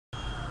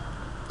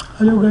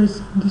Hello guys,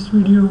 in this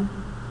video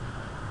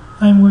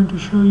I am going to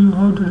show you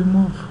how to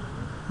remove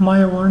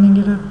my warning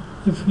error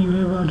if you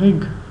have a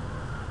rig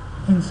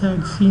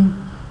inside scene.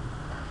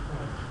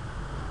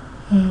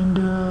 And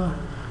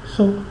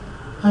so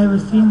I have a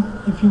scene.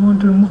 If you want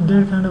to remove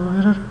that kind of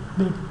error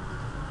that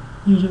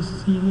you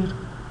just see here,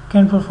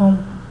 can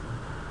perform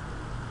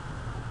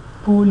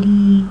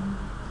poly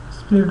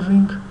split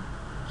ring.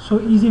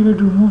 So easy way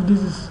to remove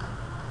this is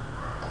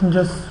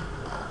just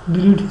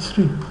delete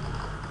history.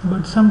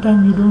 But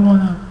sometimes you don't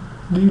want to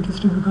delete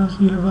history because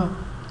you have a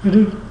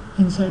rig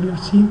inside your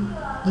scene,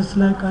 just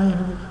like I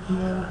have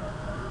here.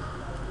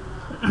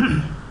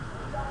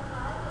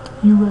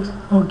 You guys,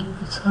 okay,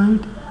 it's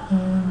hide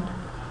and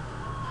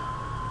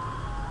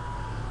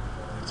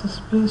it's a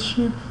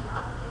spaceship.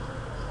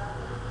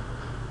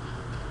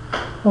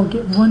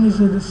 Okay, one is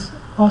this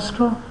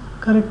Astro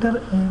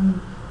character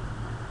and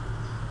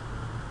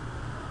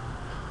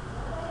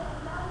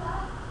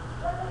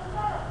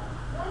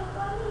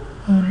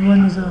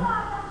one is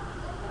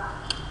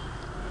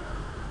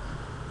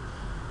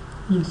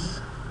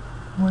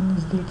one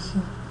is that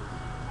scene.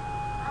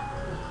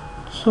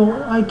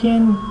 So I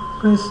can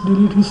press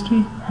delete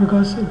history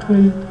because it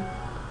will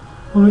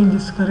ruin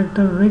this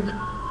character rig.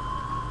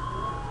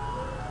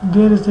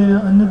 There is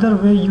another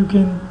way you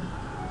can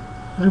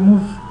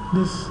remove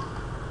this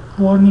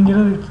warning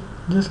error. It's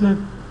just like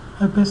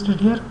I pasted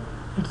here.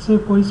 It's a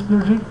poly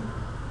split rig.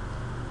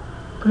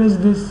 Press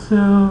this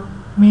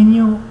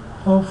menu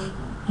of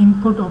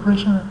input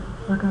operation,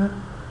 whatever,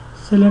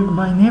 select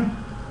by name,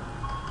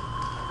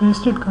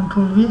 paste it,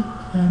 Ctrl V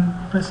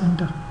and press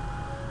enter.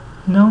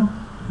 Now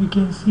you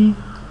can see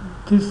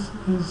this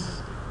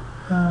is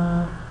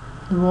the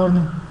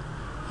warning,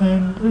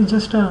 and it's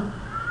just a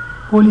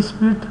poly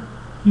split.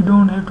 You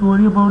don't have to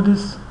worry about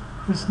this.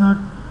 It's not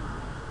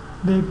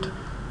that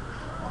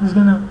it's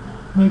gonna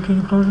make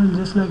any problem,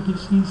 just like you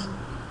see.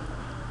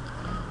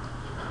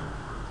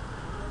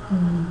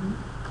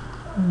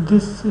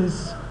 This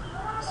is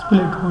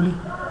split poly.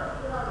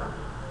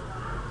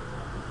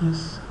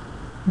 Yes,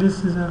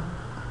 this is a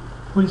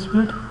poly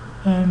split,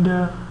 and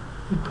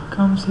it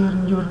comes here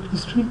in your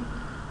history.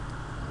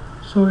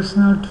 So it's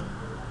not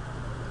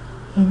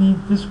any,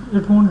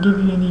 it won't give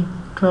you any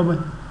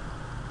trouble,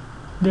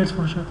 that's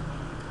for sure.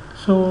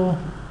 So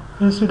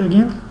paste it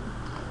again,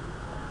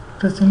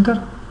 press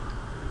enter,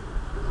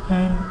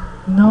 and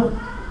now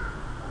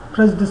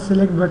press the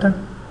select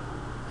button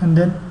and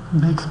then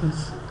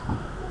backspace.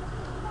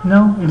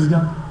 Now it's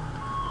gone.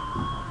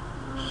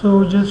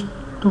 So just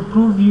to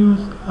prove you,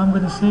 I'm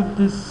gonna save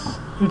this.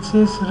 It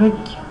says rec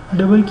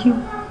double Q.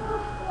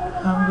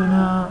 I'm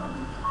gonna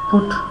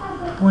put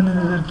one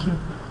another Q.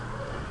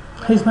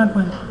 It's not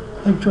my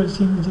actual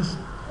scene, it's just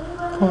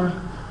for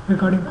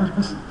recording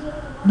purpose.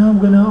 Now I'm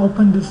gonna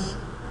open this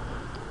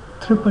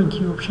triple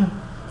Q option,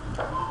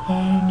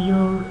 and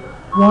your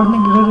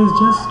warning error is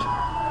just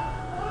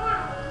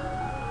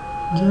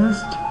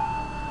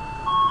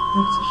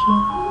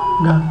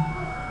gone.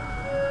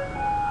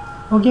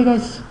 Okay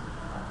guys,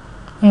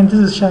 and this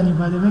is Shani,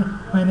 by the way.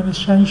 My name is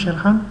Shani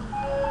Sharhan,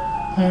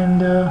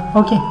 and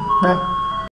okay, bye.